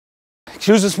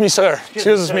Excuses me, sir.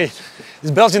 Excuses me. It's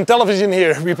Belgian television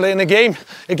here. We're playing a game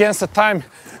against the time.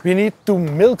 We need to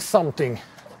milk something.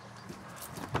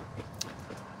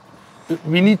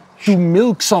 We need to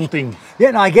milk something.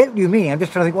 Yeah, no, I get what you mean. I'm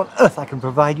just trying to think what on earth I can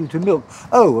provide you to milk.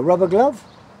 Oh, a rubber glove?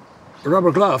 A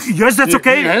rubber glove? Yes, that's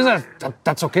okay. Yes,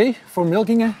 that's okay for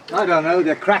milking it? I don't know,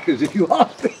 they're crackers if you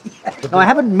ask me. No, I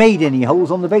haven't made any holes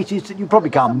on the basis that you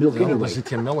probably can't milk anyway. Er zit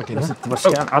geen melk in.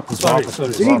 Sorry.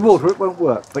 You need water, it won't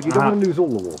work, but you don't want to lose all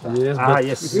the water. Yes, Ah,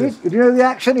 yes. Do you know the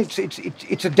action?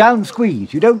 It's a down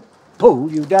squeeze. You don't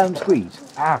pull, you down squeeze.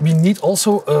 we need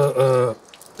also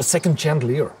a second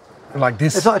chandelier. Like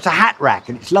this. It's a hat rack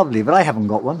and it's lovely, but I haven't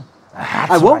got one.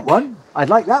 hat I want rack. one. I'd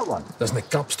like that one. Dat is een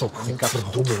kapstok.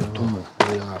 Godverdomme.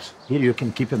 Here you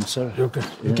can keep him, sir. You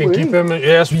can keep him.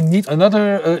 Yes, we need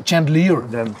another chandelier.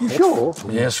 Then. You sure?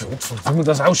 Yes, godverdomme,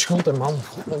 dat is jouw schuld, hè, man.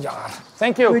 Ja.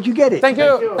 Thank you. Where'd you get it? Thank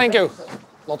you. Thank you.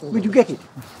 Where'd you get it?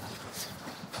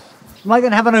 Am I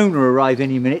going to have an owner arrive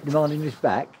any minute demanding this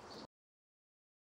back?